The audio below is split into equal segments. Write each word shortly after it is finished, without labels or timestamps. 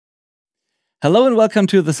Hello and welcome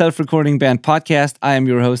to the Self-Recording Band podcast. I am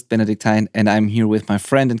your host, Benedikt, and I'm here with my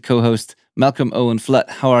friend and co-host, Malcolm Owen Flood.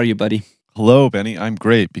 How are you, buddy? Hello, Benny. I'm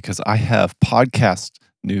great because I have podcast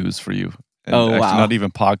news for you. And actually, not even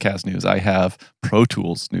podcast news. I have Pro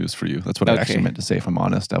Tools news for you. That's what I actually meant to say, if I'm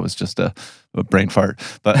honest. That was just a brain fart.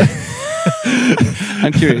 But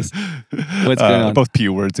I'm curious. What's going on? Both P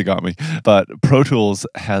words, it got me. But Pro Tools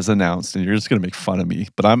has announced, and you're just going to make fun of me,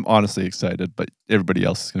 but I'm honestly excited, but everybody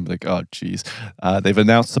else is going to be like, oh, geez. They've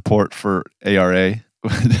announced support for ARA.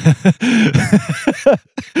 I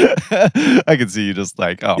can see you just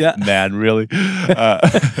like, oh man, really?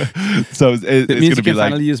 So it's going to be like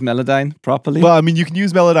finally use Melodyne properly. Well, I mean, you can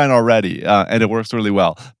use Melodyne already, and it works really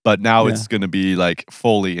well. But now it's going to be like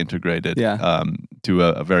fully integrated to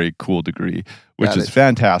a very cool degree, which is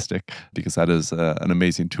fantastic because that is an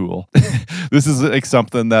amazing tool. This is like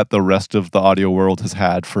something that the rest of the audio world has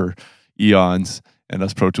had for eons, and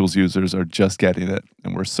us Pro Tools users are just getting it,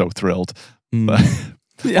 and we're so thrilled. But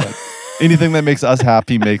anything that makes us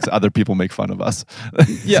happy makes other people make fun of us.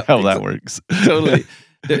 That's how that works. Totally.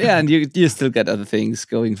 Yeah, and you still get other things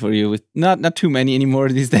going for you with not too many anymore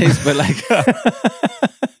these days, but like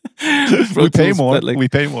we pay more. Like, we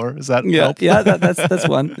pay more. Is that help? Yeah, that's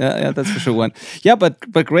one. Yeah, that's for sure one. Yeah, but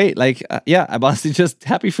great. Like I'm honestly just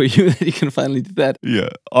happy for you that you can finally do that. Yeah,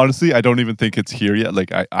 honestly, I don't even think it's here yet.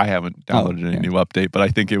 Like I haven't downloaded any new update, but I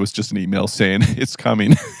think it was just an email saying it's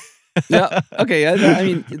coming. Yeah. Okay. I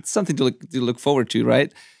mean, it's something to look forward to,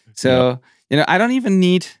 right? So I don't even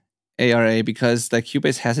need ARA because like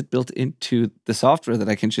Cubase has it built into the software that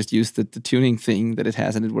I can just use the tuning thing that it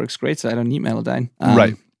has, and it works great. So I don't need Melodyne.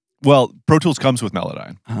 Right. Well, Pro Tools comes with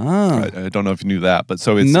Melodyne. Right? I don't know if you knew that, but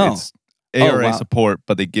so it's ARA support,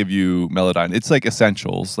 but they give you Melodyne. It's like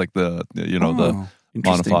essentials, like the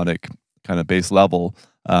monophonic kind of bass level.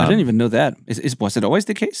 I didn't even know that. Was it always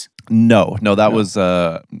the case? No, that was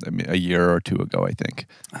a year or two ago, I think.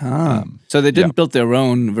 So they didn't build their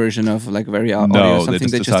own version of like very audio or something.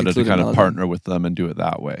 They just decided to kind of partner with them and do it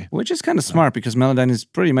that way. Which is kind of smart because Melodyne is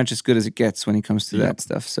pretty much as good as it gets when it comes to that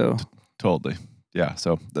stuff. So totally, yeah.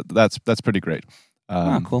 So that's pretty great.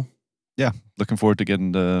 Cool. Yeah, looking forward to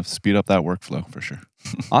getting to speed up that workflow for sure.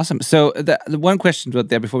 Awesome. So the one question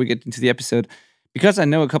there before we get into the episode. Because I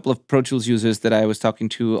know a couple of Pro Tools users that I was talking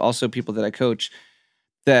to, also people that I coach,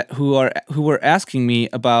 who were asking me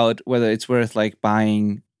about whether it's worth like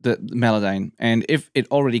buying the Melodyne, and if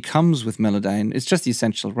it already comes with Melodyne, it's just the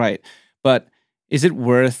essential, right? But is it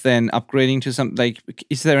worth then upgrading to something like?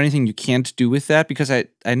 Is there anything you can't do with that? Because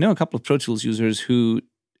I know a couple of Pro Tools users who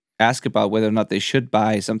ask about whether or not they should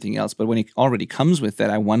buy something else, but when it already comes with that,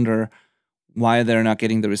 I wonder why they're not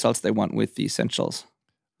getting the results they want with the essentials.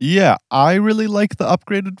 Yeah, I really like the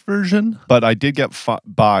upgraded version, but I did get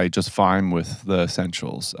by just fine with the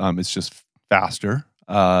essentials. It's just faster,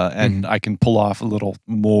 and I can pull off a little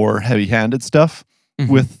more heavy-handed stuff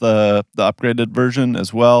with the upgraded version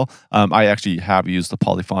as well. I actually have used the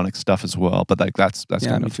polyphonic stuff as well, but like that's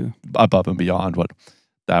kind of above and beyond what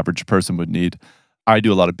the average person would need. I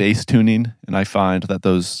do a lot of bass tuning, and I find that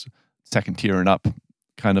those second tier and up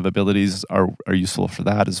kind of abilities are useful for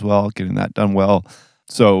that as well, getting that done well.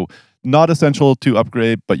 So not essential to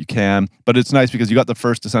upgrade, but you can. But it's nice because you got the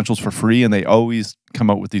first essentials for free, and they always come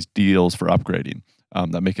out with these deals for upgrading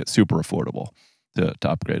that make it super affordable to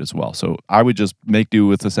upgrade as well. So I would just make do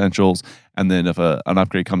with essentials, and then if an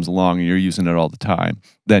upgrade comes along and you're using it all the time,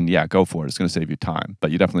 then go for it. It's going to save you time,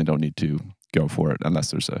 but you definitely don't need to go for it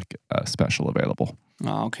unless there's a special available.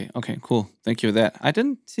 Oh, okay, cool. Thank you for that. I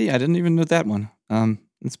didn't even know that one.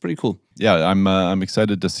 It's pretty cool. Yeah, I'm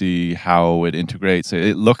excited to see how it integrates.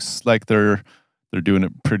 It looks like they're doing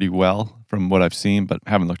it pretty well from what I've seen, but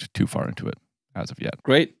haven't looked too far into it as of yet.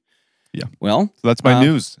 Great. Yeah. Well, so that's my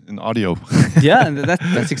news in audio. Yeah,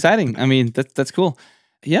 that's exciting. I mean, that's cool.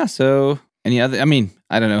 Yeah. So any other? I mean,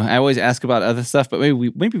 I don't know. I always ask about other stuff, but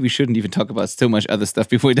maybe we shouldn't even talk about so much other stuff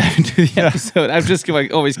before we dive into the episode. I'm just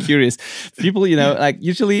like always curious. People, like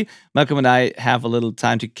usually Malcolm and I have a little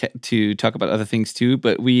time to talk about other things too,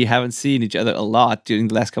 but we haven't seen each other a lot during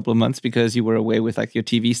the last couple of months because you were away with like your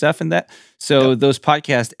TV stuff and that. So those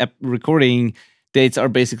podcast recording dates are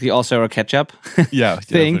basically also our catch-up thing. Yeah,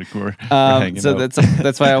 we're hanging so out.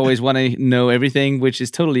 that's why I always want to know everything, which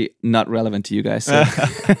is totally not relevant to you guys. So.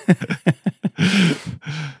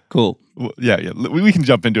 Cool. Well, yeah. We can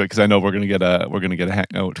jump into it because I know we're gonna get a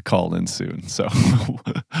hangout call in soon. So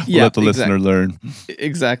we'll let the listener learn.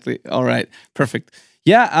 Exactly. All right. Perfect.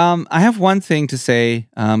 Yeah. I have one thing to say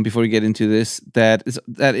before we get into this that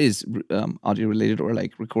is audio related or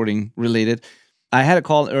like recording related. I had a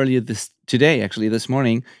call earlier this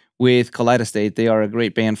morning with Kaleidostate. They are a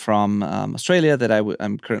great band from Australia that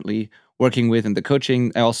I'm currently working with in the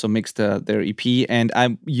coaching. I also mixed their EP, and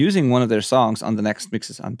I'm using one of their songs on the next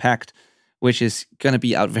Mixes Unpacked, which is going to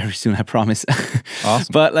be out very soon, I promise.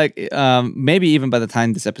 Awesome. But like maybe even by the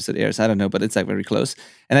time this episode airs, I don't know, but it's like very close.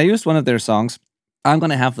 And I used one of their songs. I'm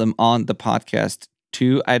going to have them on the podcast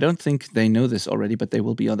too. I don't think they know this already, but they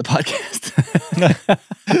will be on the podcast.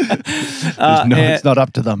 It's not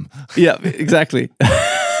up to them. Yeah, exactly.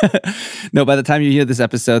 No, by the time you hear this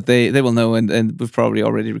episode, they will know, and we've probably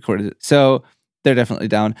already recorded it. So they're definitely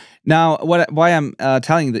down. Now, why I'm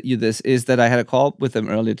telling you this is that I had a call with them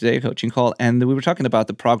earlier today, a coaching call, and we were talking about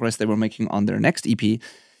the progress they were making on their next EP.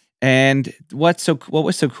 And what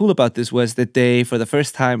was so cool about this was that they, for the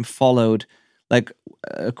first time, followed like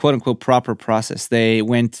a quote unquote proper process. They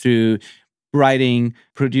went through writing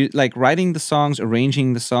the songs,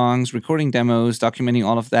 arranging the songs, recording demos, documenting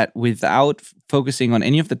all of that without focusing on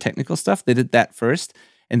any of the technical stuff. They did that first,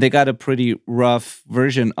 and they got a pretty rough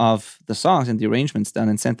version of the songs and the arrangements done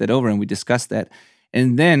and sent that over, and we discussed that.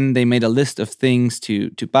 And then they made a list of things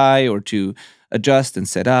to buy or to adjust and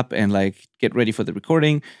set up and like get ready for the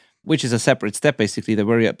recording, which is a separate step. Basically, they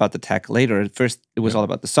worry about the tech later. At first, it was all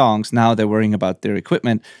about the songs. Now they're worrying about their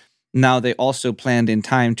equipment. Now they also planned in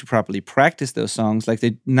time to properly practice those songs. Like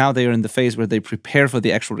now they are in the phase where they prepare for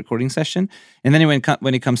the actual recording session. And then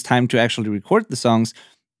when it comes time to actually record the songs,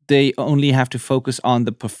 they only have to focus on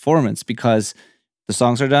the performance because the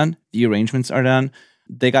songs are done, the arrangements are done.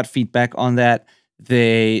 They got feedback on that.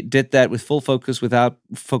 They did that with full focus without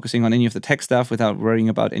focusing on any of the tech stuff, without worrying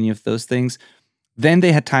about any of those things. Then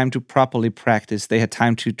they had time to properly practice. They had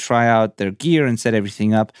time to try out their gear and set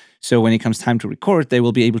everything up. So when it comes time to record, they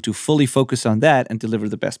will be able to fully focus on that and deliver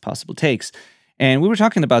the best possible takes. And we were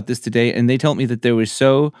talking about this today, and they told me that they were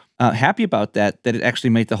so happy about that it actually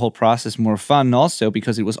made the whole process more fun also,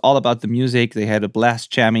 because it was all about the music. They had a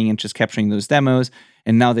blast jamming and just capturing those demos.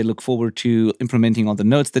 And now they look forward to implementing all the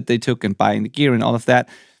notes that they took and buying the gear and all of that.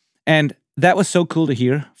 And that was so cool to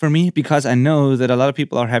hear for me, because I know that a lot of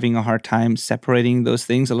people are having a hard time separating those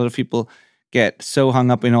things. A lot of people get so hung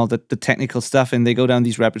up in all the technical stuff, and they go down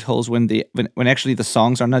these rabbit holes when actually the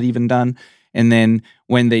songs are not even done. And then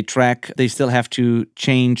when they track, they still have to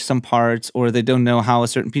change some parts, or they don't know how a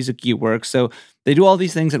certain piece of gear works. So they do all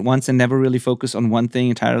these things at once and never really focus on one thing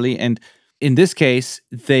entirely. And in this case,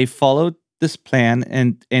 they followed this plan,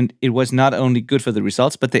 and it was not only good for the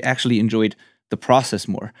results, but they actually enjoyed the process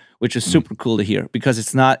more, which is super cool to hear, because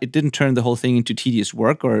it didn't turn the whole thing into tedious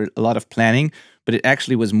work or a lot of planning, but it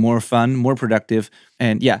actually was more fun, more productive.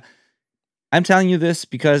 And yeah, I'm telling you this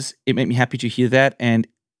because it made me happy to hear that. And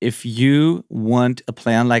if you want a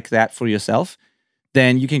plan like that for yourself,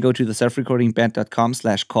 then you can go to the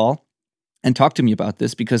selfrecordingband.com/call and talk to me about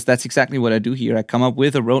this, because that's exactly what I do here. I come up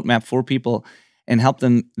with a roadmap for people and help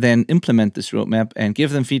them then implement this roadmap and give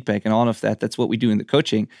them feedback and all of that. That's what we do in the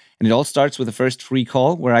coaching. And it all starts with the first free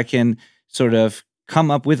call, where I can sort of come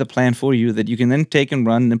up with a plan for you that you can then take and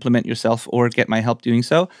run and implement yourself, or get my help doing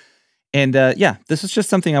so. And this is just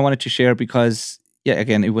something I wanted to share because,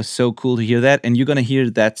 again, it was so cool to hear that. And you're going to hear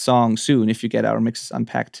that song soon. If you get our Mixes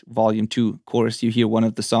Unpacked Volume 2 course, you hear one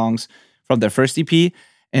of the songs from their first EP.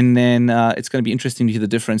 And then it's going to be interesting to hear the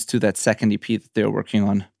difference to that second EP that they're working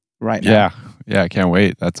on right now. Yeah, I can't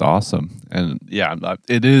wait. That's awesome. And yeah,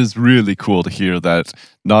 it is really cool to hear that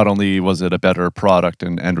not only was it a better product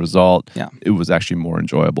and end result, it was actually more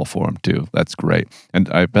enjoyable for them too. That's great. And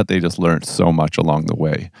I bet they just learned so much along the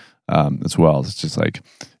way as well. It's just going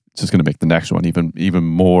to make the next one even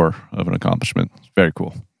more of an accomplishment. It's very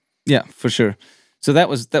cool. Yeah, for sure. So that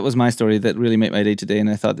was my story that really made my day today,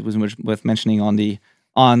 and I thought it was worth mentioning on the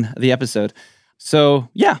episode. So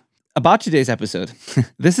yeah. About today's episode,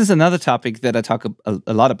 this is another topic that I talk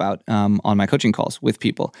a lot about on my coaching calls with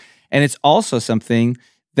people. And it's also something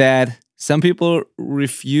that some people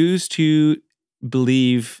refuse to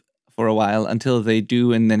believe for a while until they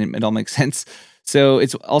do, and then it all makes sense. So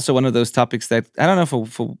it's also one of those topics that, I don't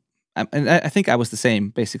know, and I think I was the same,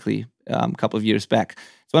 basically, a couple of years back.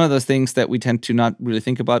 It's one of those things that we tend to not really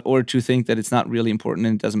think about, or to think that it's not really important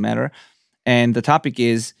and it doesn't matter. And the topic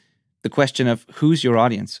is the question of who's your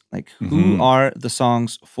audience? Like, who are the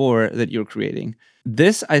songs for that you're creating?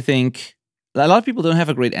 This, I think, a lot of people don't have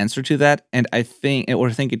a great answer to that, and think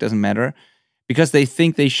it doesn't matter, because they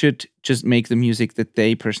think they should just make the music that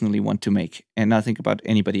they personally want to make and not think about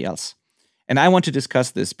anybody else. And I want to discuss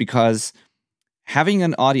this because having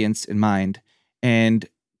an audience in mind and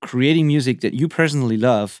creating music that you personally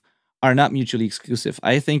love are not mutually exclusive.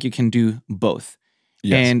 I think you can do both.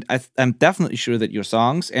 Yes. And I'm definitely sure that your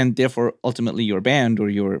songs, and therefore ultimately your band or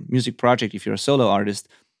your music project, if you're a solo artist,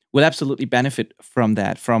 will absolutely benefit from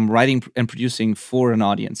that, from writing and producing for an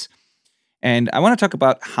audience. And I want to talk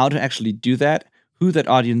about how to actually do that, who that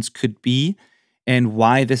audience could be, and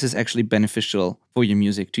why this is actually beneficial for your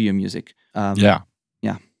music, to your music. Yeah.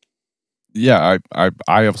 Yeah. Yeah, I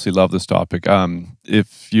obviously love this topic.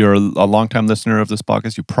 If you're a longtime listener of this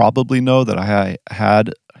podcast, you probably know that I have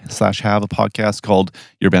a podcast called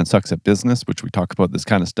Your Band Sucks at Business, which we talk about this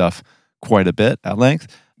kind of stuff quite a bit at length.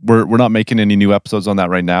 We're not making any new episodes on that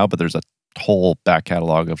right now, but there's a whole back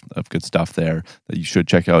catalog of good stuff there that you should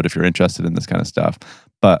check out if you're interested in this kind of stuff.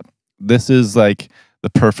 But this is like the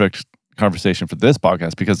perfect conversation for this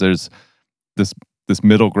podcast because there's this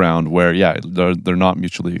middle ground where, yeah, they're not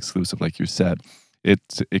mutually exclusive, like you said.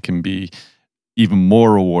 It can be even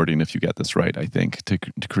more rewarding if you get this right, I think, to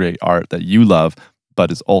create art that you love, but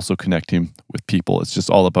is also connecting with people. It's just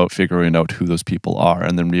all about figuring out who those people are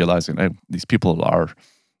and then realizing, hey, these people are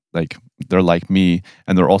like, they're like me,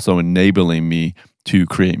 and they're also enabling me to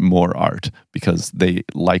create more art because they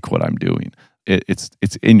like what I'm doing. It's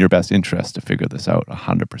in your best interest to figure this out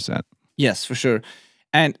 100%. Yes, for sure.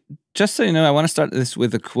 And just so you know, I want to start this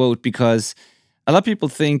with a quote because a lot of people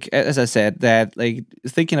think, as I said, that like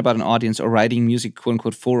thinking about an audience or writing music, quote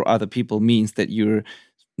unquote, for other people means that you're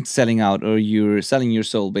selling out or you're selling your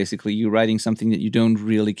soul. Basically, you're writing something that you don't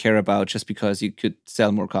really care about just because you could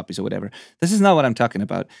sell more copies or whatever. This is not what I'm talking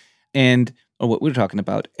about, or what we're talking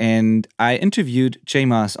about. And I interviewed Jay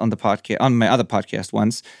Moss on the podcast, on my other podcast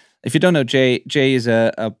once. If you don't know Jay is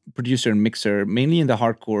a producer and mixer, mainly in the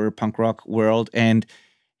hardcore punk rock world, and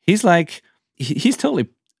he's like he's totally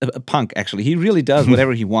a punk. Actually, he really does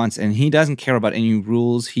whatever he wants, and he doesn't care about any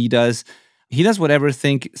rules. He does whatever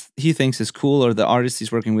he thinks is cool, or the artist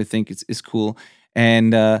he's working with think is cool.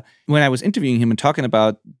 And when I was interviewing him and talking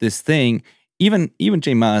about this thing, even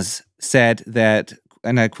Jay Moss said that,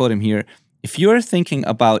 and I quote him here: "If you're thinking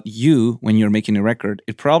about you when you're making a record,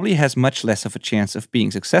 it probably has much less of a chance of being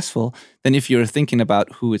successful than if you're thinking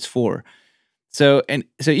about who it's for." So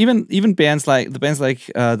even bands like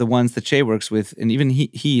the ones that Jay works with, and even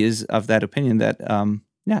he is of that opinion that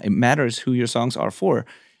it matters who your songs are for.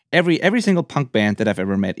 Every single punk band that I've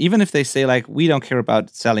ever met, even if they say like, we don't care about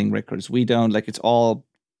selling records, we don't, like, it's all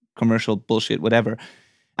commercial bullshit, whatever.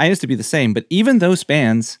 I used to be the same, but even those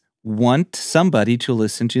bands want somebody to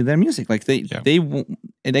listen to their music. Like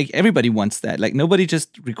like everybody wants that. Like nobody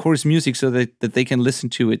just records music so that they can listen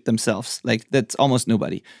to it themselves. Like that's almost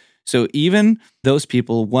nobody. So even those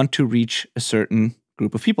people want to reach a certain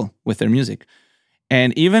group of people with their music.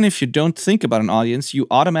 And even if you don't think about an audience, you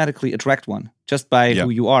automatically attract one just by who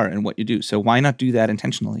you are and what you do. So why not do that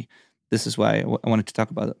intentionally? This is why I wanted to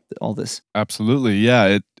talk about all this. Absolutely.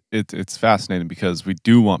 Yeah, it's fascinating because we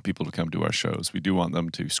do want people to come to our shows. We do want them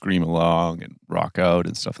to scream along and rock out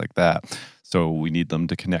and stuff like that. So we need them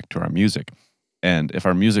to connect to our music. And if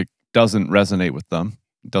our music doesn't resonate with them,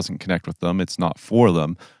 doesn't connect with them, it's not for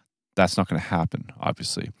them, that's not going to happen,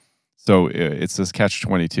 obviously. So it's this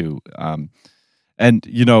catch-22. And,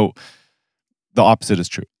 you know, the opposite is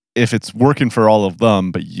true. If it's working for all of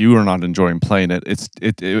them, but you are not enjoying playing it,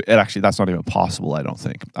 it actually, that's not even possible, I don't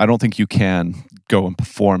think. I don't think you can go and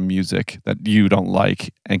perform music that you don't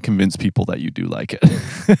like and convince people that you do like it.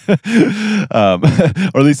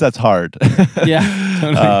 Or at least that's hard. Yeah.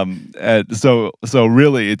 Totally. And so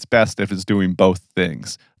really, it's best if it's doing both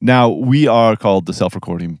things. Now, we are called the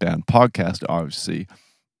Self-Recording Band Podcast, obviously,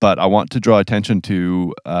 but I want to draw attention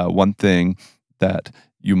to one thing that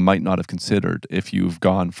you might not have considered if you've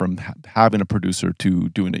gone from having a producer to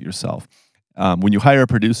doing it yourself. When you hire a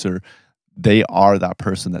producer, they are that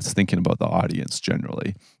person that's thinking about the audience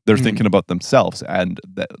generally. They're thinking about themselves. And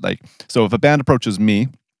so if a band approaches me,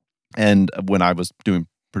 and when I was doing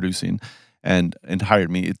producing and hired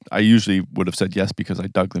me, I usually would have said yes because I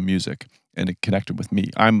dug the music and it connected with me.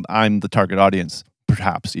 I'm the target audience,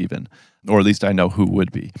 perhaps even, or at least I know who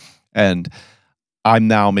would be. And I'm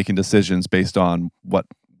now making decisions based on what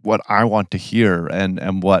I want to hear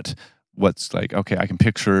and what's like, okay, I can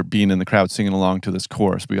picture being in the crowd singing along to this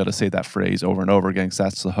chorus. We got to say that phrase over and over again because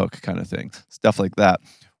that's the hook kind of thing. Stuff like that.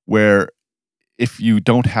 Where if you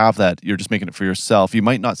don't have that, you're just making it for yourself, you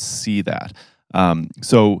might not see that.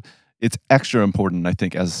 So it's extra important, I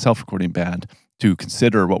think, as a self-recording band to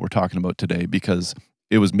consider what we're talking about today because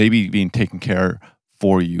it was maybe being taken care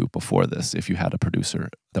for you before this if you had a producer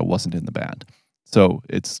that wasn't in the band. So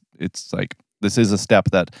it's like this is a step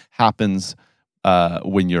that happens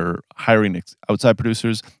when you're hiring outside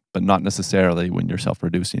producers, but not necessarily when you're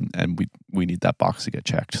self-producing. And we need that box to get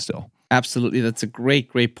checked still. Absolutely. That's a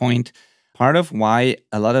great point. Part of why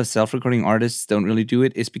a lot of self-recording artists don't really do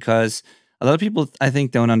it is because a lot of people, I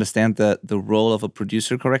think, don't understand the role of a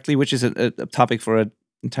producer correctly, which is a topic for an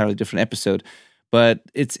entirely different episode. But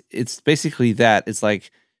it's basically that. It's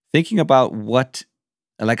like thinking about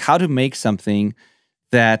how to make something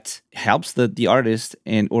that helps the artist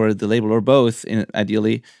and or the label or both,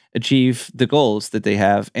 ideally, achieve the goals that they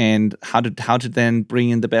have, and how to then bring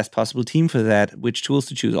in the best possible team for that, which tools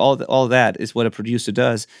to choose. All that is what a producer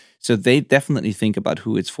does. So they definitely think about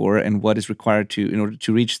who it's for and what is required in order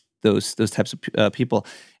to reach those types of people.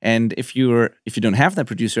 And if you don't have that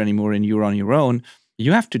producer anymore and you're on your own,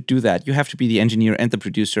 you have to do that. You have to be the engineer and the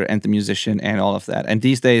producer and the musician and all of that. And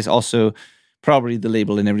these days also probably the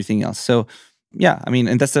label and everything else. So yeah, I mean,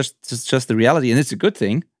 and that's just the reality, and it's a good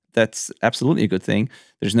thing. That's absolutely a good thing.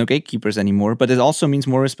 There's no gatekeepers anymore, but it also means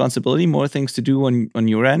more responsibility, more things to do on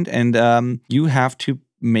your end, and you have to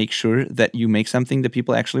make sure that you make something that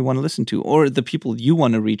people actually want to listen to, or the people you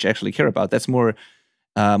want to reach actually care about. That's more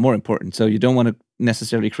important. So you don't want to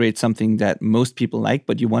necessarily create something that most people like,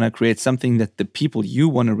 but you want to create something that the people you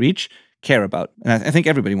want to reach care about. And I think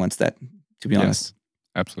everybody wants that, to be honest.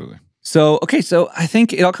 Absolutely. So, okay, so I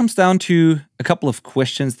think it all comes down to a couple of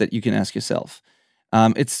questions that you can ask yourself.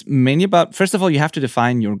 It's mainly about, first of all, you have to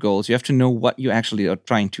define your goals. You have to know what you actually are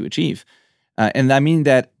trying to achieve. And I mean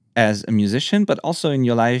that as a musician, but also in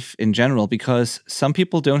your life in general, because some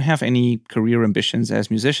people don't have any career ambitions as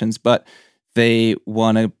musicians, but they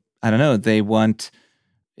want to, I don't know,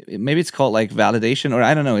 maybe it's called like validation, or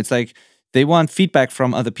I don't know, it's like, they want feedback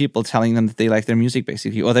from other people telling them that they like their music,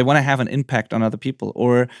 basically, or they want to have an impact on other people,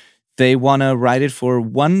 or they want to write it for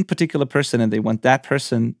one particular person and they want that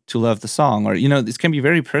person to love the song, or, this can be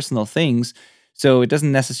very personal things. So it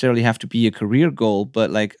doesn't necessarily have to be a career goal,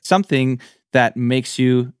 but like something that makes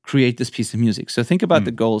you create this piece of music. So think about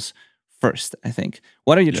the goals first, I think.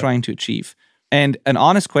 What are you trying to achieve? And an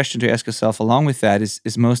honest question to ask yourself along with that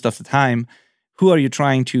is most of the time, who are you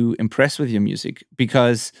trying to impress with your music?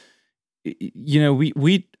 Because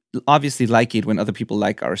we obviously like it when other people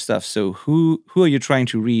like our stuff. So who are you trying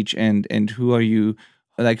to reach, and who are you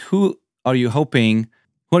hoping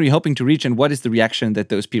to reach, and what is the reaction that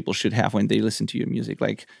those people should have when they listen to your music?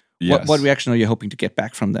 Like what reaction are you hoping to get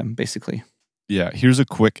back from them, basically? Yeah, here's a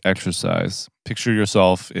quick exercise. Picture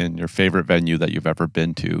yourself in your favorite venue that you've ever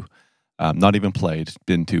been to, not even played,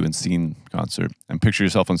 been to and seen concert, and picture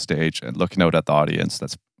yourself on stage and looking out at the audience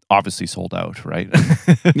that's obviously sold out, right?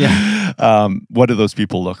 Yeah. What do those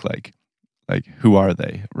people look like? Like, who are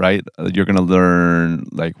they, right? You're going to learn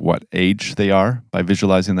like what age they are by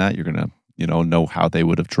visualizing that. You're going to, know how they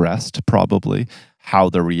would have dressed, probably, how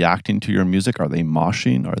they're reacting to your music. Are they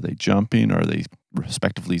moshing? Are they jumping? Are they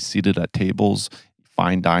respectively seated at tables,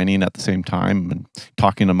 fine dining at the same time and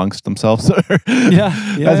talking amongst themselves?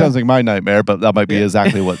 That sounds like my nightmare, but that might be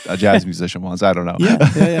exactly what a jazz musician wants. I don't know.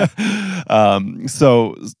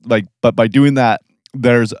 So like, but by doing that,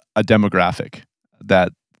 there's a demographic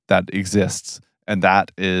that exists, and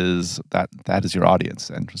that is your audience.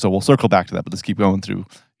 And so we'll circle back to that, but let's keep going through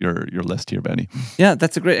your list here, Benny. Yeah,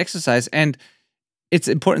 that's a great exercise. And it's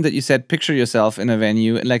important that you said picture yourself in a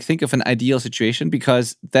venue and like think of an ideal situation,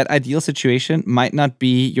 because that ideal situation might not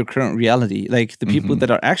be your current reality. Like the people that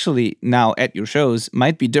are actually now at your shows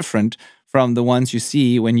might be different from the ones you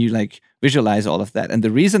see when you like visualize all of that. And the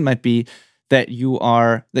reason might be that you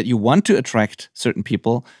want to attract certain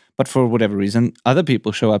people, but for whatever reason, other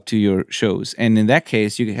people show up to your shows. And in that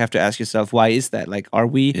case, you have to ask yourself, why is that? Like, are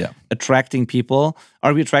we attracting people?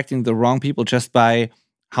 Are we attracting the wrong people just by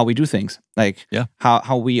how we do things? Like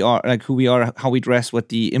how we are, like who we are, how we dress, what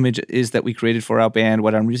the image is that we created for our band,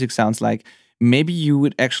 what our music sounds like. Maybe you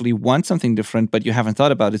would actually want something different, but you haven't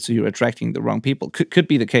thought about it, so you're attracting the wrong people. Could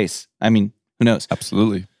be the case. I mean, who knows?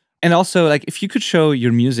 Absolutely. And also, like, if you could show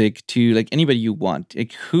your music to like anybody you want,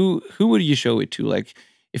 like who would you show it to? Like,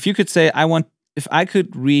 if you could say, if I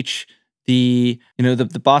could reach the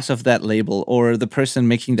boss of that label, or the person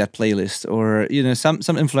making that playlist, or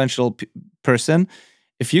some influential person,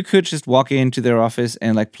 if you could just walk into their office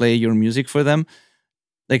and like play your music for them,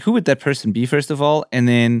 like who would that person be, first of all, and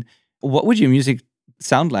then what would your music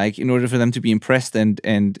sound like in order for them to be impressed and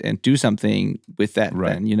do something with that?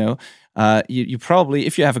 Right. Then you probably,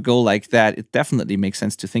 if you have a goal like that, it definitely makes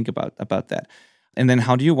sense to think about that. And then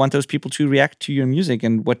how do you want those people to react to your music,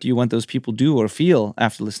 and what do you want those people do or feel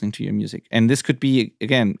after listening to your music? And this could be,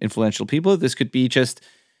 again, influential people. This could be just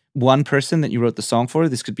one person that you wrote the song for.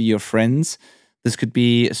 This could be your friends. This could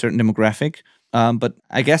be a certain demographic. But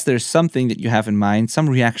I guess there's something that you have in mind, some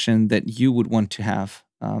reaction that you would want to have.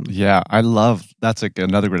 That's like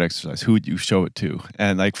another great exercise. Who would you show it to?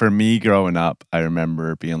 And like for me growing up, I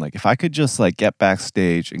remember being like, if I could just like get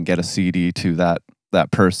backstage and get a CD to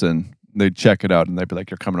that person they'd check it out and they'd be like,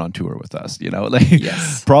 "You're coming on tour with us," like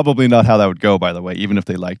Yes. probably not how that would go, by the way, even if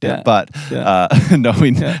they liked it. But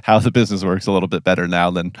knowing how the business works a little bit better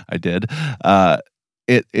now than I did,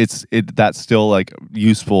 that's still like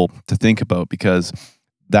useful to think about, because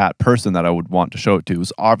that person that I would want to show it to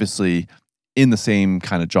is obviously in the same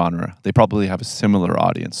kind of genre. They probably have a similar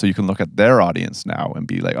audience. So you can look at their audience now and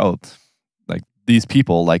be like, oh, like these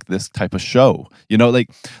people like this type of show. Like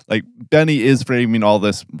Benny is framing all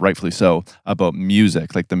this, rightfully so, about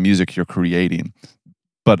music, like the music you're creating.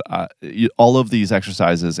 But all of these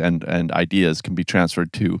exercises and ideas can be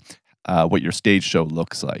transferred to what your stage show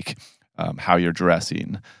looks like, how you're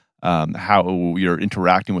dressing, how you're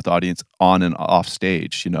interacting with the audience on and off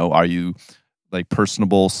stage. Are you like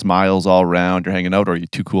personable, smiles all around, you're hanging out, or are you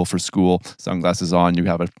too cool for school, sunglasses on, you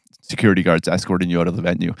have a security guards escorting you out of the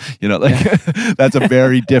venue? That's a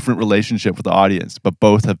very different relationship with the audience, but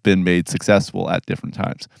both have been made successful at different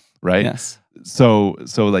times, right? Yes. So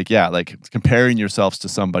like comparing yourselves to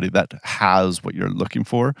somebody that has what you're looking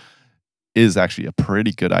for is actually a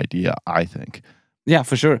pretty good idea, I think. Yeah,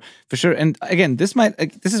 for sure. And again, this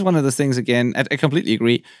is one of those things, again, I completely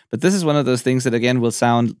agree, but this is one of those things that, again, will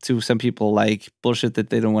sound to some people like bullshit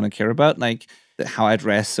that they don't want to care about, like how I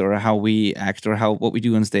dress or how we act or what we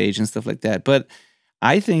do on stage and stuff like that. But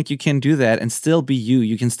I think you can do that and still be you.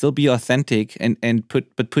 You can still be authentic and put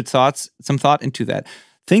some thought into that.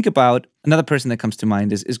 Think about another person that comes to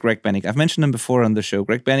mind is Greg Benedikt. I've mentioned him before on the show.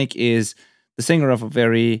 Greg Benedikt is the singer of a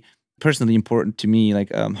very personally important to me, like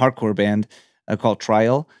hardcore band called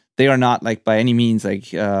Trial. They are not like by any means like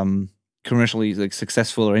commercially like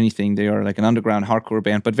successful or anything. They are like an underground hardcore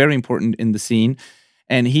band, but very important in the scene.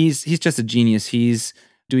 And he's just a genius. He's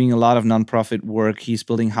doing a lot of nonprofit work. He's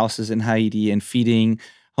building houses in Haiti and feeding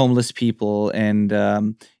homeless people,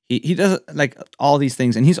 and he does like all these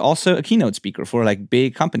things. And he's also a keynote speaker for like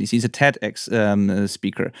big companies. He's a TEDx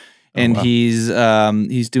speaker, and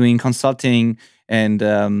he's doing consulting and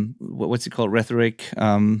what's it called, rhetoric,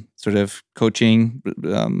 sort of coaching,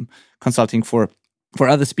 consulting for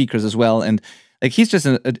other speakers as well. And like he's just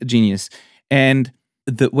a genius. And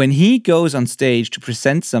when he goes on stage to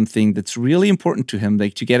present something that's really important to him,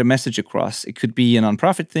 like to get a message across, it could be a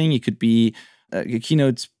nonprofit thing, it could be a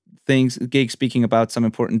keynote things, gig speaking about some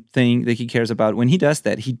important thing that he cares about. When he does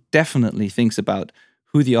that, he definitely thinks about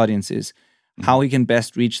who the audience is, how he can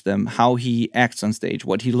best reach them, how he acts on stage,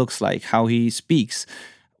 what he looks like, how he speaks,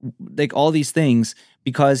 like all these things,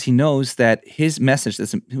 because he knows that his message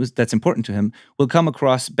that's important to him will come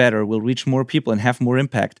across better, will reach more people and have more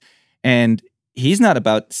impact. And he's not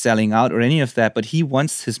about selling out or any of that, but he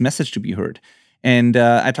wants his message to be heard. And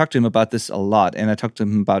I talked to him about this a lot, and I talked to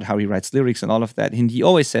him about how he writes lyrics and all of that. And he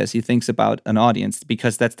always says he thinks about an audience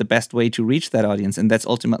because that's the best way to reach that audience, and that's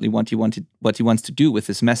ultimately what he wants to do with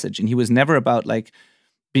his message. And he was never about like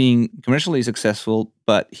being commercially successful,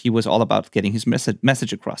 but he was all about getting his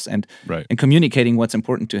message across and communicating what's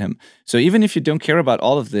important to him. So even if you don't care about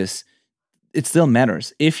all of this, it still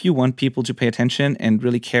matters if you want people to pay attention and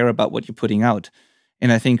really care about what you're putting out.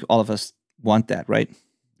 And I think all of us want that, right?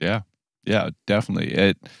 Yeah,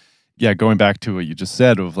 definitely. Going back to what you just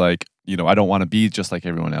said of like, I don't want to be just like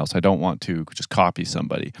everyone else. I don't want to just copy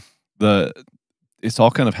somebody. It's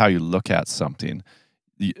all kind of how you look at something.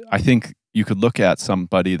 I think you could look at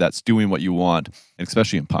somebody that's doing what you want,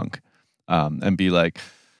 especially in punk, and be like,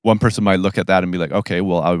 one person might look at that and be like, okay,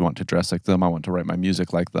 well, I want to dress like them. I want to write my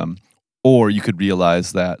music like them. Or you could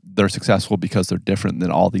realize that they're successful because they're different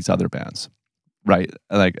than all these other bands. Right,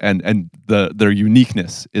 like and their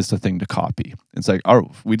uniqueness is the thing to copy. It's like,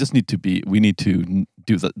 we need to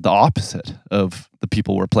do the opposite of the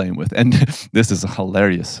people we're playing with. And this is a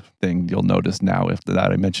hilarious thing you'll notice now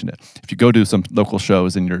that I mention it. If you go to some local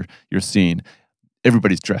shows in your scene,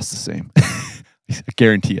 everybody's dressed the same. I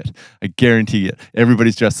guarantee it.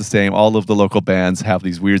 Everybody's dressed the same. All of the local bands have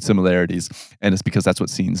these weird similarities, and it's because that's what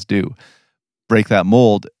scenes do. Break that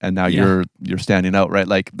mold, and now you're standing out, right?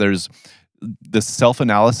 Like there's this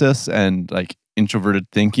self-analysis and like introverted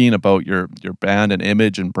thinking about your band and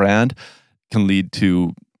image and brand can lead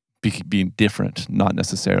to being different, not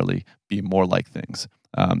necessarily being more like things.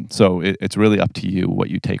 So it's really up to you what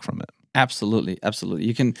you take from it. Absolutely.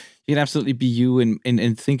 You can absolutely be you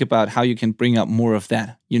and think about how you can bring out more of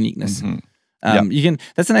that uniqueness. You can.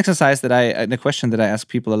 That's an exercise the question that I ask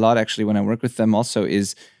people a lot actually when I work with them also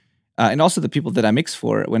is, and also the people that I mix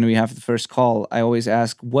for when we have the first call, I always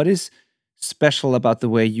ask, what is special about the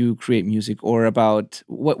way you create music, or about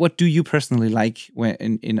what do you personally like when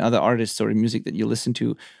in other artists or in music that you listen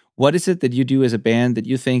to? What is it that you do as a band that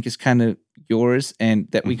you think is kind of yours and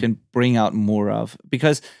that we can bring out more of?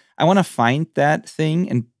 Because I want to find that thing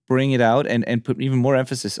and bring it out and put even more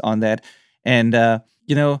emphasis on that. And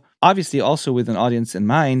obviously also with an audience in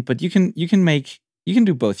mind, but you can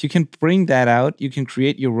do both. You can bring that out, you can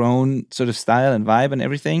create your own sort of style and vibe and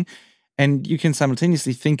everything, and you can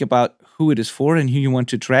simultaneously think about who it is for and who you want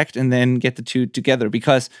to attract, and then get the two together,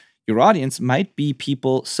 because your audience might be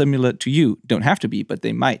people similar to you. Don't have to be, but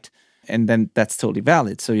they might. And then that's totally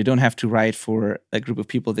valid. So you don't have to write for a group of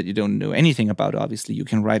people that you don't know anything about. Obviously, you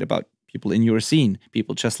can write about people in your scene,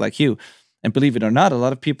 people just like you. And believe it or not, a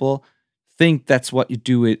lot of people think that's what you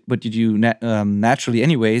do naturally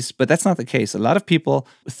anyways, but that's not the case. A lot of people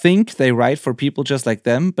think they write for people just like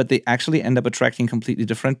them, but they actually end up attracting completely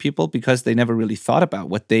different people because they never really thought about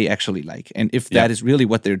what they actually like. And if that is really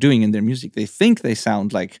what they're doing in their music, they think they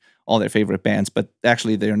sound like all their favorite bands, but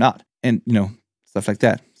actually they're not. And, stuff like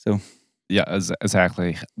that. So yeah,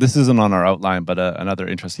 exactly. This isn't on our outline, but another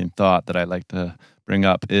interesting thought that I like to bring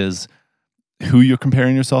up is who you're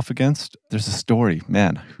comparing yourself against. There's a story.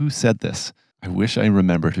 Man, who said this? I wish I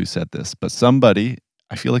remembered who said this, but somebody,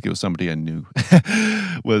 I feel like it was somebody I knew,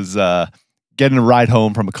 was getting a ride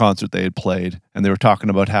home from a concert they had played, and they were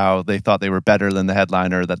talking about how they thought they were better than the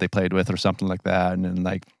headliner that they played with or something like that, and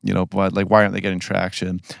why aren't they getting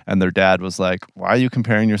traction? And their dad was like, why are you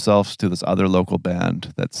comparing yourselves to this other local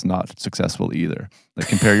band that's not successful either? Like,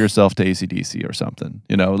 compare yourself to AC/DC or something,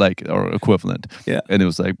 or equivalent. Yeah. And it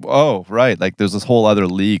was like, oh, right, like there's this whole other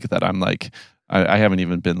league that I'm like, I haven't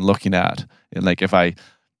even been looking at. And like, if I,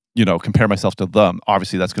 compare myself to them,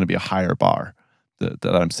 obviously that's going to be a higher bar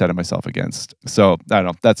that I'm setting myself against. So I don't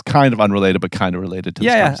know. That's kind of unrelated, but kind of related to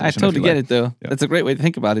this conversation. I totally get it though. Yeah. That's a great way to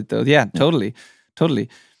think about it though. Yeah, totally.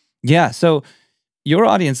 Yeah. So your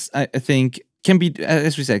audience, I think, can be,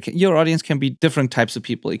 as we said, your audience can be different types of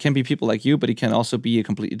people. It can be people like you, but it can also be a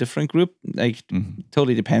completely different group. Like,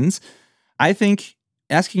 totally depends. I think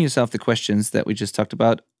asking yourself the questions that we just talked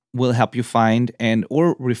about will help you find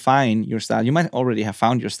or refine your style. You might already have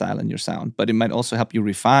found your style and your sound, but it might also help you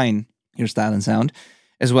refine your style and sound,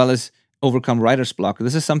 as well as overcome writer's block.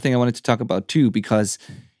 This is something I wanted to talk about too, because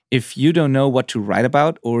if you don't know what to write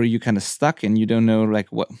about, or you're kind of stuck and you don't know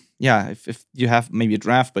if you have maybe a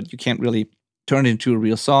draft, but you can't really turn it into a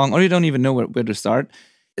real song, or you don't even know where to start,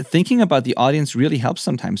 thinking about the audience really helps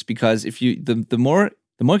sometimes, because if you the more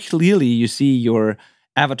clearly you see your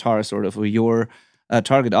avatar sort of, or your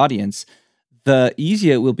target audience, the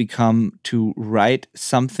easier it will become to write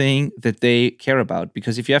something that they care about.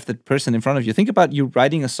 Because if you have the person in front of you, think about you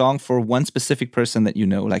writing a song for one specific person that you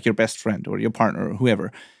know, like your best friend or your partner or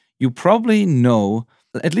whoever. You probably know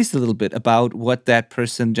at least a little bit about what that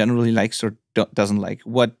person generally likes or doesn't like,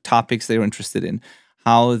 what topics they're interested in,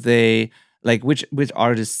 how they like, which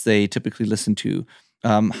artists they typically listen to,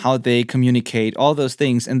 how they communicate, all those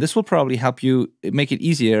things. And this will probably help you make it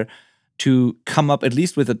easier to come up at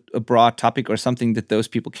least with a broad topic or something that those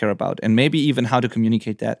people care about, and maybe even how to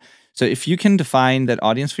communicate that. So if you can define that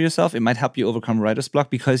audience for yourself, it might help you overcome writer's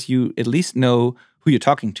block, because you at least know who you're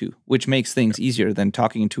talking to, which makes things easier than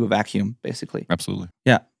talking into a vacuum, basically. Absolutely.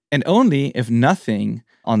 Yeah. And only if nothing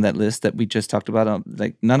on that list that we just talked about,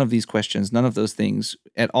 like none of these questions, none of those things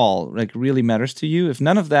at all, like really matters to you, if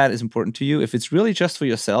none of that is important to you, if it's really just for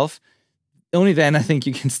yourself, only then I think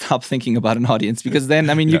you can stop thinking about an audience, because then,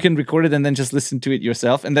 you can record it and then just listen to it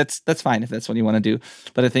yourself, and that's fine if that's what you want to do.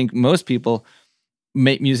 But I think most people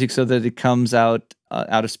make music so that it comes out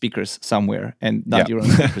of speakers somewhere, and not your own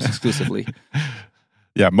speakers exclusively.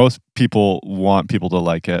 Yeah, most people want people to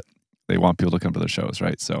like it. They want people to come to their shows,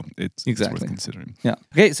 right? So it's worth considering. Yeah.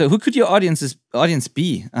 Okay, so who could your audience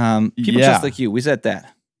be? People just like you. We said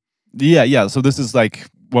that. Yeah. So this is like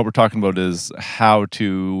what we're talking about is how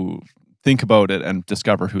to think about it and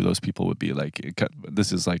discover who those people would be. Like,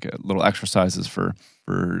 this is like a little exercises for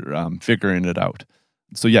figuring it out.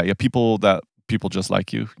 So people just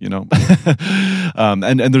like you,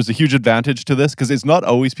 and there's a huge advantage to this, because it's not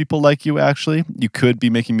always people like you. Actually, you could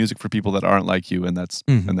be making music for people that aren't like you, and that's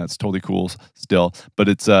totally cool still. But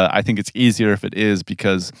it's I think it's easier if it is,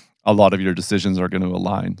 because a lot of your decisions are going to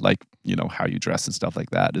align. Like, how you dress and stuff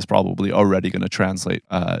like that is probably already going to translate.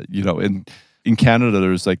 In Canada,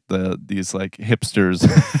 there's like these like hipsters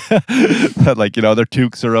that like, their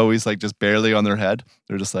toques are always like just barely on their head.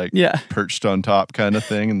 They're just like perched on top kind of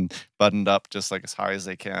thing, and buttoned up just like as high as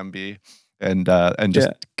they can be, and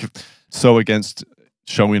just so against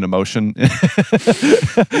showing emotion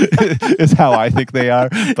is how I think they are.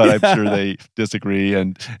 But I'm sure they disagree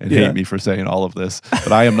and hate me for saying all of this.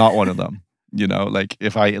 But I am not one of them. Like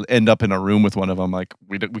if I end up in a room with one of them, like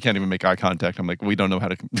we can't even make eye contact. I'm like, we don't know how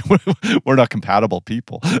to. We're not compatible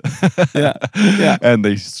people. Yeah. And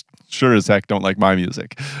they sure as heck don't like my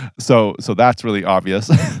music. So that's really obvious.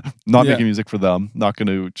 Not making music for them. Not going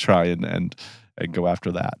to try and go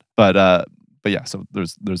after that. But yeah, so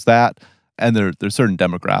there's that. And there's certain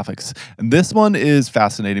demographics. And this one is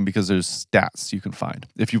fascinating because there's stats you can find.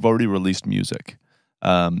 If you've already released music,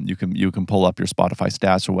 you can pull up your Spotify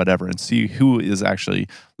stats or whatever and see who is actually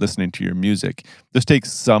listening to your music. This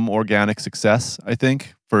takes some organic success, I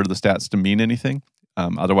think, for the stats to mean anything.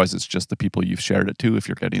 Otherwise, it's just the people you've shared it to. If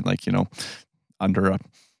you're getting under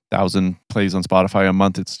 1,000 plays on Spotify a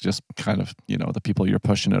month, it's just kind of the people you're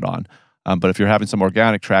pushing it on. But if you're having some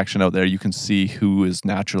organic traction out there, you can see who is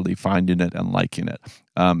naturally finding it and liking it.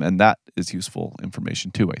 And that is useful information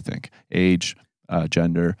too, I think. Age,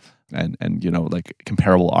 gender, and like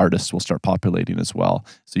comparable artists will start populating as well.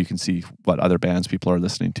 So you can see what other bands people are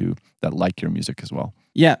listening to that like your music as well.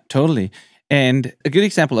 Yeah, totally. And a good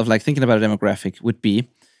example of like thinking about a demographic would be,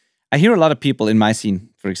 I hear a lot of people in my scene,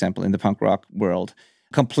 for example, in the punk rock world,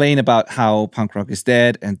 complain about how punk rock is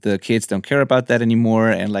dead and the kids don't care about that anymore,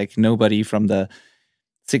 and like nobody from the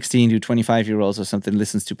 16 to 25-year-olds or something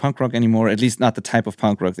listens to punk rock anymore, at least not the type of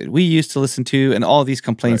punk rock that we used to listen to, and all these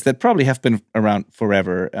complaints that probably have been around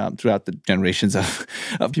forever throughout the generations of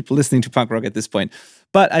people listening to punk rock at this point.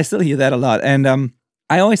 But I still hear that a lot. And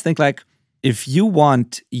I always think like, if you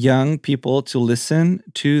want young people to listen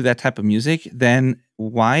to that type of music, then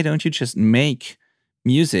why don't you just make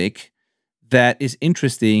music that is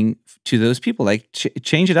interesting to those people? Like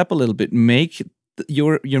change it up a little bit, make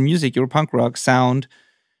your music, your punk rock sound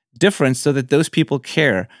different so that those people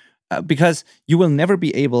care. Because you will never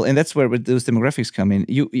be able, and that's where those demographics come in.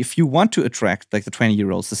 If you want to attract like the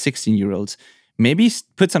 20-year-olds, the 16-year-olds, maybe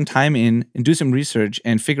put some time in and do some research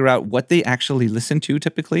and figure out what they actually listen to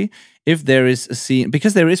typically. If there is a scene,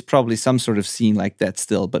 because there is probably some sort of scene like that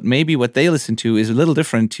still, but maybe what they listen to is a little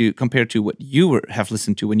different compared to what you have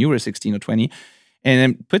listened to when you were 16 or 20. And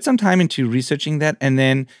then put some time into researching that, and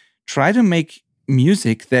then try to make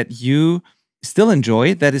music that you still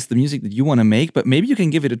enjoy, that is the music that you want to make, but maybe you can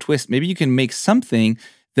give it a twist. Maybe you can make something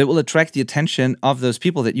that will attract the attention of those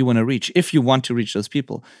people that you want to reach, if you want to reach those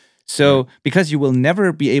people. So, because you will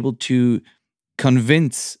never be able to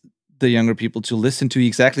convince the younger people to listen to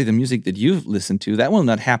exactly the music that you've listened to, that will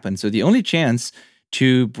not happen. So the only chance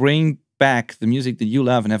to bring back the music that you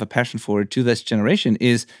love and have a passion for to this generation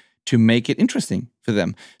is to make it interesting for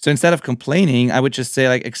them. So instead of complaining, I would just say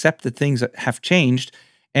like, accept that things have changed,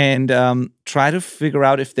 and try to figure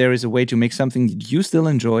out if there is a way to make something that you still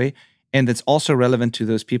enjoy and that's also relevant to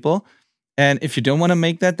those people. And if you don't want to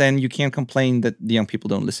make that, then you can't complain that the young people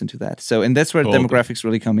don't listen to that. So, and that's where demographics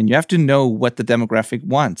really come in. You have to know what the demographic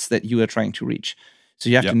wants that you are trying to reach. So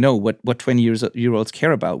you have to know what 20-year-olds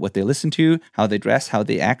care about, what they listen to, how they dress, how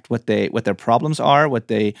they act, what their problems are, what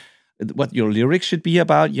your lyrics should be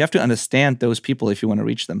about. You have to understand those people if you want to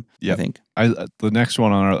reach them, I think. The next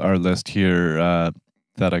one on our list here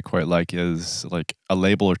that I quite like is like a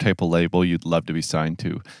label or type of label you'd love to be signed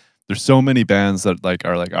to. There's so many bands that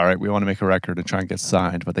are like, all right, we want to make a record and try and get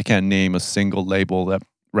signed, but they can't name a single label that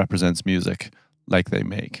represents music like they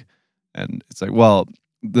make. And it's like, well,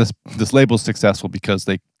 this label's successful because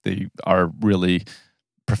they are really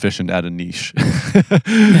proficient at a niche,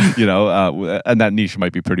 and that niche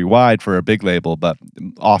might be pretty wide for a big label, but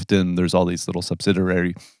often there's all these little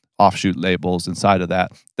subsidiary offshoot labels inside of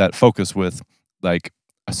that focus with like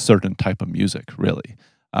a certain type of music, really.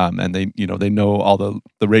 And they know all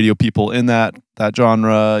the radio people in that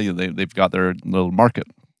genre. They've got their little market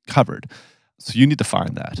covered. So you need to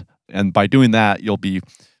find that. And by doing that, you'll be,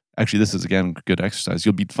 actually, this is again good exercise.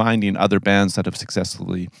 You'll be finding other bands that have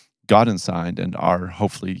successfully gotten signed and are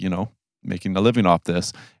hopefully, making a living off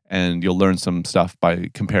this. And you'll learn some stuff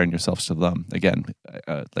by comparing yourselves to them. Again,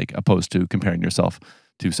 like opposed to comparing yourself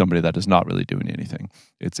to somebody that is not really doing anything.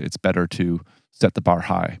 It's better to set the bar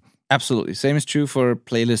high. Absolutely. Same is true for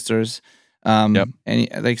playlisters. And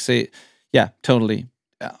like say, yeah, totally.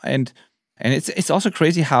 And it's also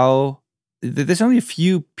crazy how there's only a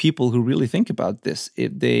few people who really think about this.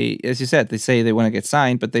 They, as you said, they say they want to get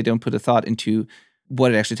signed, but they don't put a thought into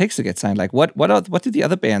what it actually takes to get signed. Like what do the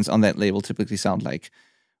other bands on that label typically sound like?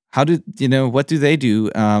 What do they do?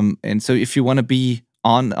 And so if you want to be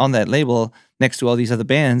on that label next to all these other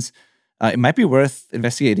bands, it might be worth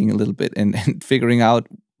investigating a little bit and figuring out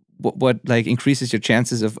what like increases your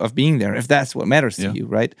chances of being there, if that's what matters to you,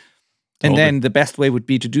 right? And then the best way would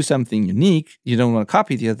be to do something unique. You don't want to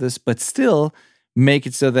copy the others, but still make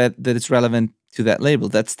it so that it's relevant to that label.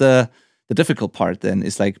 That's the difficult part then,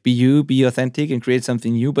 is like be you, be authentic and create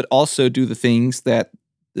something new, but also do the things that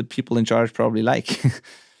the people in charge probably like.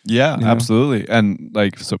 Yeah, You know? absolutely. And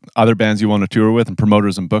like, so other bands you want to tour with and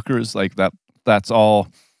promoters and bookers, like that's all,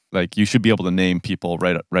 like, you should be able to name people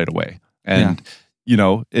right away. Yeah. And, you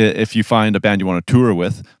know, if you find a band you want to tour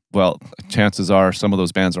with, well, chances are some of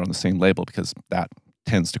those bands are on the same label, because that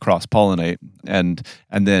tends to cross-pollinate. And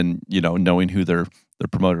then, you know, knowing who their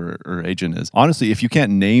promoter or agent is. Honestly, if you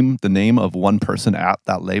can't name the name of one person at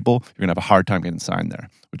that label, you're gonna have a hard time getting signed there,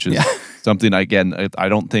 which is something, again, I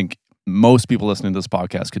don't think most people listening to this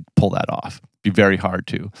podcast could pull that off. Be very hard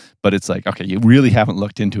to. But it's like, okay, you really haven't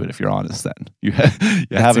looked into it, if you're honest. Then you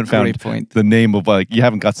haven't found the name of, like, you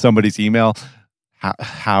haven't got somebody's email.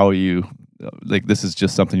 How you, like, this is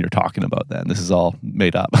just something you're talking about. Then this is all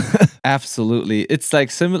made up. Absolutely. It's like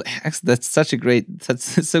similar. That's so great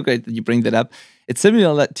that you bring that up. It's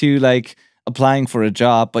similar to like applying for a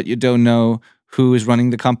job, but you don't know who is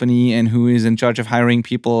running the company and who is in charge of hiring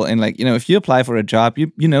people. And like, you know, if you apply for a job,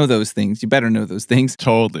 you know those things. You better know those things.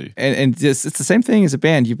 Totally. And just, it's the same thing as a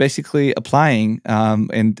band. You're basically applying,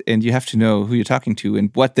 and you have to know who you're talking to and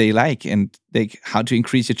what they like, and like how to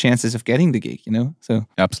increase your chances of getting the gig, you know? So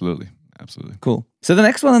absolutely. Cool. So the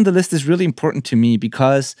next one on the list is really important to me,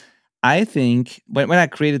 because I think when I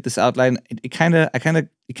created this outline, it kind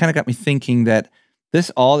of got me thinking that this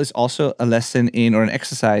all is also a lesson in, or an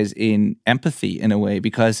exercise in, empathy in a way.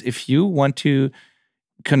 Because if you want to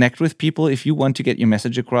connect with people, if you want to get your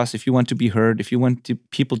message across, if you want to be heard, if you want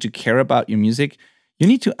people to care about your music, you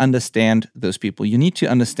need to understand those people. You need to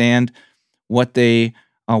understand what they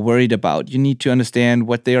are worried about. You need to understand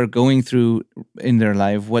what they are going through in their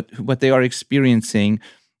life, what they are experiencing.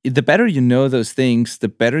 The better you know those things, the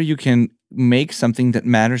better you can make something that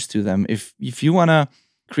matters to them. If you want to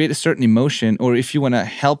create a certain emotion, or if you want to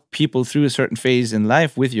help people through a certain phase in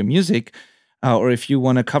life with your music, or if you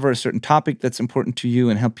want to cover a certain topic that's important to you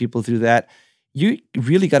and help people through that, you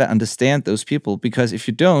really got to understand those people. Because if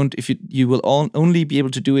you don't, you will only be able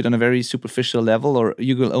to do it on a very superficial level, or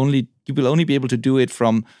you will only be able to do it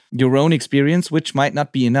from your own experience, which might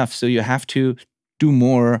not be enough. So you have to do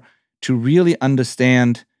more to really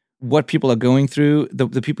understand what people are going through,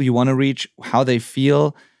 the people you want to reach, how they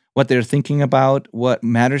feel, what they're thinking about, what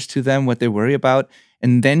matters to them, what they worry about.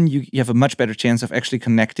 And then you have a much better chance of actually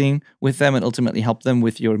connecting with them and ultimately help them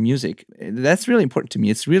with your music. That's really important to me.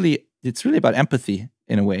 It's really about empathy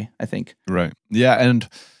in a way, I think. Right. Yeah. And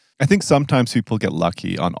I think sometimes people get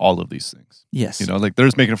lucky on all of these things. Yes. You know, like, they're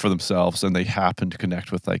just making it for themselves, and they happen to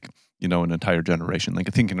connect with, like, you know, an entire generation.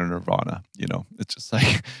 Like, thinking of Nirvana, you know, it's just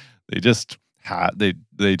like they just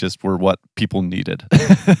were what people needed.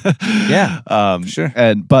 Yeah. Sure.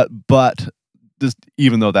 And but just,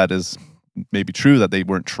 even though that is maybe true, that they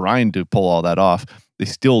weren't trying to pull all that off, they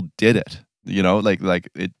still did it. You know, like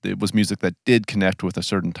it was music that did connect with a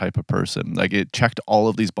certain type of person. Like, it checked all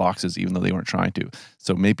of these boxes, even though they weren't trying to.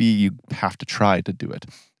 So maybe you have to try to do it.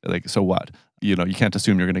 Like, so what? You know, you can't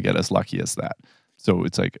assume you're going to get as lucky as that. So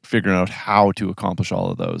it's like figuring out how to accomplish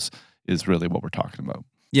all of those is really what we're talking about.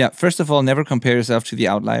 Yeah, first of all, never compare yourself to the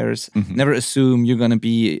outliers. Mm-hmm. Never assume you're going to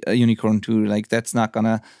be a unicorn too. Like, that's not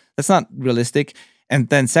realistic. And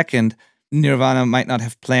then second, Nirvana might not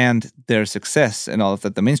have planned their success and all of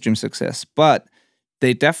that, the mainstream success, but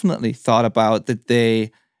they definitely thought about that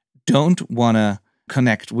they don't want to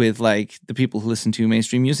connect with, like, the people who listen to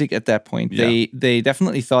mainstream music at that point. Yeah. They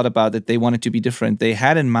definitely thought about that they wanted to be different. They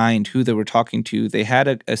had in mind who they were talking to. They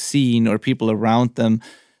had a scene or people around them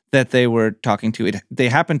that they were talking to. They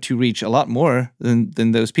happened to reach a lot more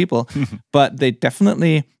than those people, but they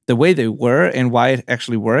definitely, the way they were and why it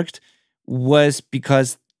actually worked was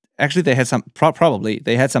because actually they had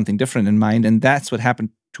they had something different in mind, and that's what happened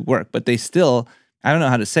to work. But they still, I don't know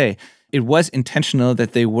how to say, it was intentional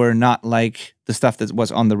that they were not like the stuff that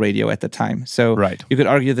was on the radio at the time. So right. You could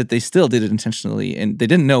argue that they still did it intentionally, and they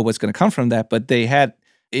didn't know what's going to come from that, but they had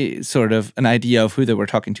sort of an idea of who they were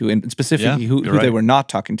talking to, and specifically who they were not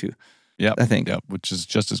talking to. Yeah, I think. Yeah, which is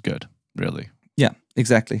just as good, really. Yeah,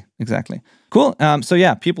 exactly. Cool. So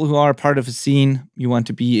yeah, people who are part of a scene you want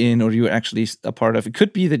to be in, or you're actually a part of. It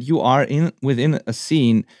could be that you are within a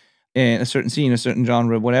scene, in a certain scene, a certain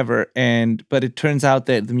genre, whatever. But it turns out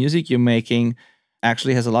that the music you're making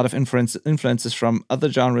actually has a lot of influences from other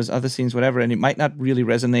genres, other scenes, whatever, and it might not really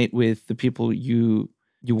resonate with the people you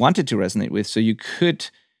wanted to resonate with. So you could,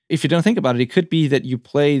 if you don't think about it, it could be that you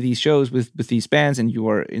play these shows with these bands and you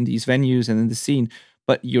are in these venues and in the scene,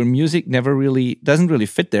 but your music doesn't really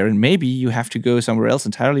fit there. And maybe you have to go somewhere else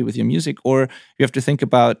entirely with your music, or you have to think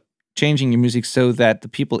about changing your music so that the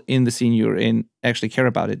people in the scene you're in actually care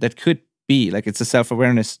about it. That could be like, it's a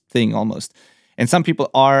self-awareness thing almost. And some people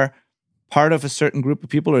are part of a certain group of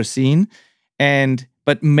people or scene, but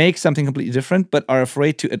but make something completely different, but are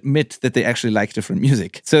afraid to admit that they actually like different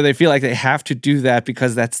music. So they feel like they have to do that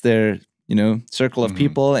because that's their, circle of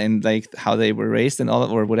people and like how they were raised and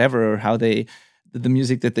all, or whatever, or how the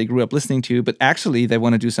music that they grew up listening to. But actually, they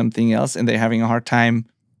want to do something else, and they're having a hard time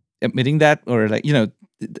admitting that, or like,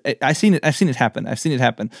 I've seen it happen.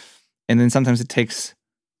 And then sometimes it takes,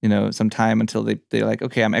 some time until they're like,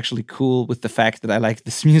 okay, I'm actually cool with the fact that I like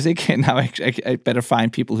this music, and now I better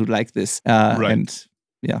find people who like this. Right. And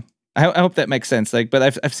yeah, I hope that makes sense. Like, but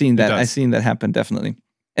I've seen that. I've seen that happen, definitely.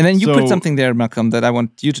 And then you put something there, Malcolm, that I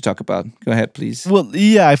want you to talk about. Go ahead, please. Well,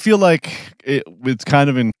 yeah, I feel like it's kind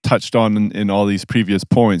of been touched on in all these previous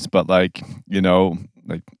points, but like,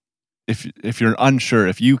 like if you're unsure,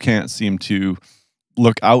 if you can't seem to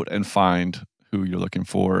look out and find who you're looking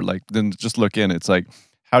for, like, then just look in. It's like,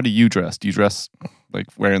 how do you dress? Do you dress like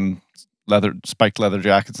wearing spiked leather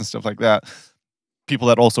jackets and stuff like that? People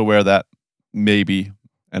that also wear that maybe,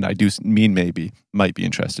 and I do mean maybe, might be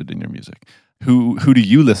interested in your music. Who do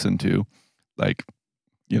you listen to? Like,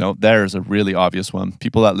 there's a really obvious one.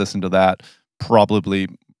 People that listen to that probably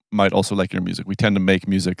might also like your music. We tend to make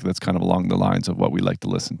music that's kind of along the lines of what we like to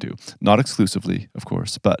listen to. Not exclusively, of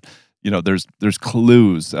course, but there's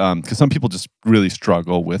clues, because some people just really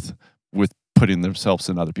struggle with putting themselves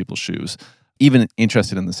in other people's shoes, even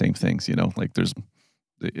interested in the same things. Like there's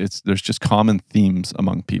just common themes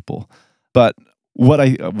among people. But what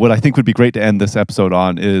I think would be great to end this episode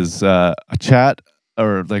on is a chat,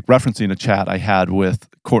 or like referencing a chat I had with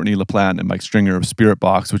Courtney LaPlante and Mike Stringer of Spirit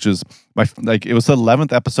Box, which is it was the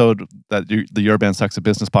 11th episode that the Your Band Sucks at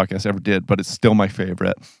Business podcast ever did, but it's still my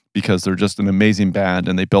favorite because they're just an amazing band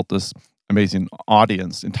and they built this amazing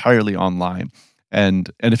audience entirely online.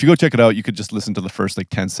 And if you go check it out, you could just listen to the first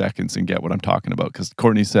 10 seconds and get what I'm talking about, because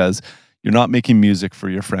Courtney says, you're not making music for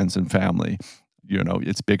your friends and family.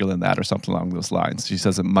 It's bigger than that, or something along those lines. She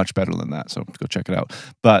says it much better than that, so go check it out.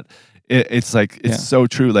 But it's so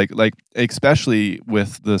true. Like especially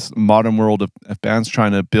with this modern world of bands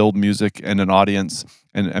trying to build music and an audience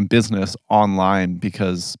and business online,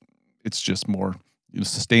 because it's just more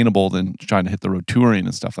sustainable than trying to hit the road touring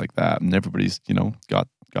and stuff like that. And everybody's got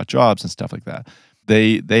jobs and stuff like that.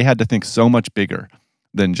 They had to think so much bigger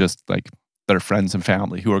than just like their friends and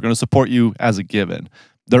family who are going to support you as a given.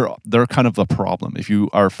 They're kind of the problem. If you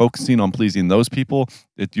are focusing on pleasing those people,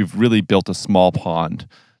 you've really built a small pond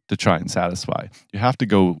to try and satisfy. You have to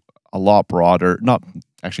go a lot broader, not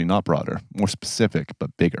broader, more specific,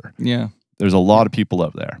 but bigger. Yeah. There's a lot of people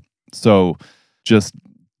out there. So just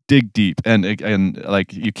dig deep, and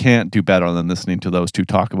like, you can't do better than listening to those two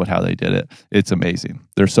talk about how they did it. It's amazing.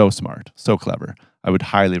 They're so smart, so clever. I would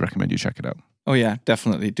highly recommend you check it out. Oh yeah,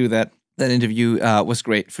 definitely do that. That interview was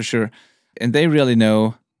great for sure. And they really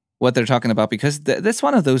know what they're talking about, because that's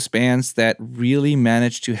one of those bands that really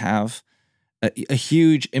managed to have a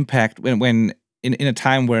huge impact when in a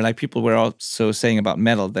time where like people were also saying about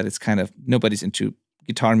metal that it's kind of, nobody's into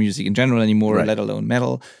guitar music in general anymore, right, let alone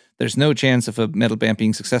metal. There's no chance of a metal band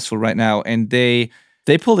being successful right now. And they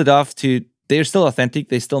pulled it off. They're still authentic.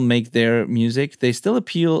 They still make their music. They still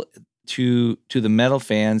appeal to the metal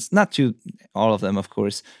fans, not to all of them, of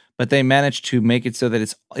course, but they managed to make it so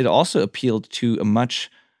that it also appealed to a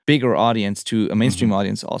much bigger audience, to a mainstream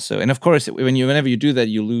audience also. And of course, whenever you do that,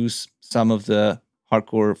 you lose some of the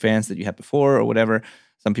hardcore fans that you had before or whatever.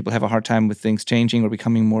 Some people have a hard time with things changing or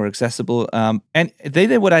becoming more accessible. And they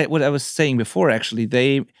did what I was saying before, actually.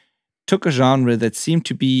 They took a genre that seemed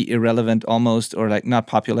to be irrelevant almost, or like not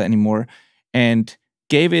popular anymore, and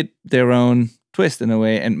gave it their own twist in a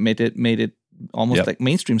way, and made it almost like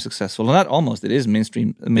mainstream successful. Well, not almost, it is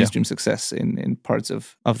mainstream success in parts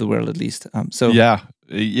of the world, at least. And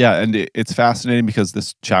it's fascinating because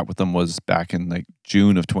this chat with them was back in like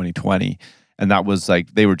June of 2020, and that was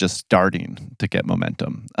like they were just starting to get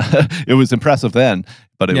momentum. It was impressive then,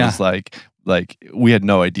 but it was like we had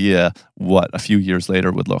no idea what a few years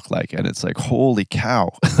later would look like, and it's like, holy cow.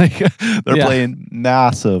 Like they're playing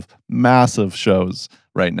massive shows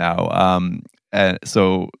right now. And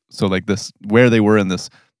so like this, where they were in this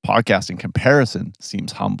podcasting comparison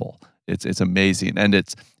seems humble. It's amazing, and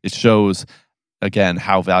it shows again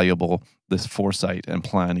how valuable this foresight and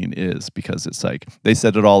planning is, because it's like they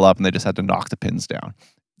set it all up and they just had to knock the pins down.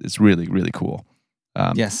 It's really, really cool.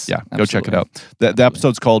 Yes. Yeah, go check it out. The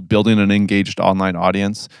episode's called Building an Engaged Online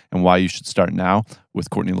Audience and Why You Should Start Now, with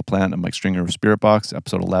Courtney LaPlante and Mike Stringer of Spirit Box,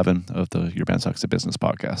 episode 11 of the Your Band Sucks at Business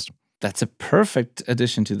podcast. That's a perfect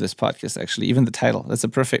addition to this podcast, actually. Even the title, that's a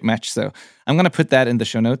perfect match. So I'm going to put that in the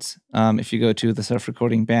show notes. If you go to the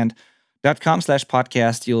selfrecordingband.com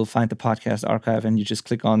 .com/podcast, you'll find the podcast archive, and you just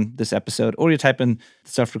click on this episode, or you type in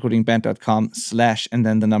softrecruitingband.com/ and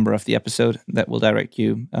then the number of the episode. That will lead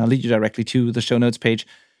you directly to the show notes page.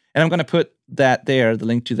 And I'm going to put that there, the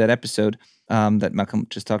link to that episode that Malcolm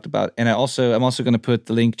just talked about. And I'm also going to put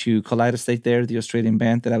the link to Kaleidostate there, the Australian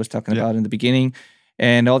band that I was talking about in the beginning,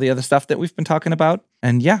 and all the other stuff that we've been talking about.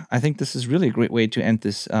 And yeah, I think this is really a great way to end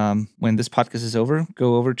this. When this podcast is over,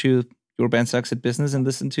 go over to Your Band Sucks at Business and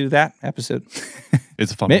listen to that episode.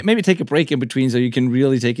 It's fun. Maybe take a break in between so you can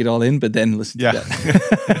really take it all in, but then listen to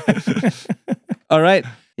that. All right.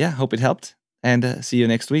 Yeah, hope it helped. And see you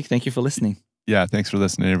next week. Thank you for listening. Yeah, thanks for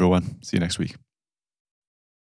listening, everyone. See you next week.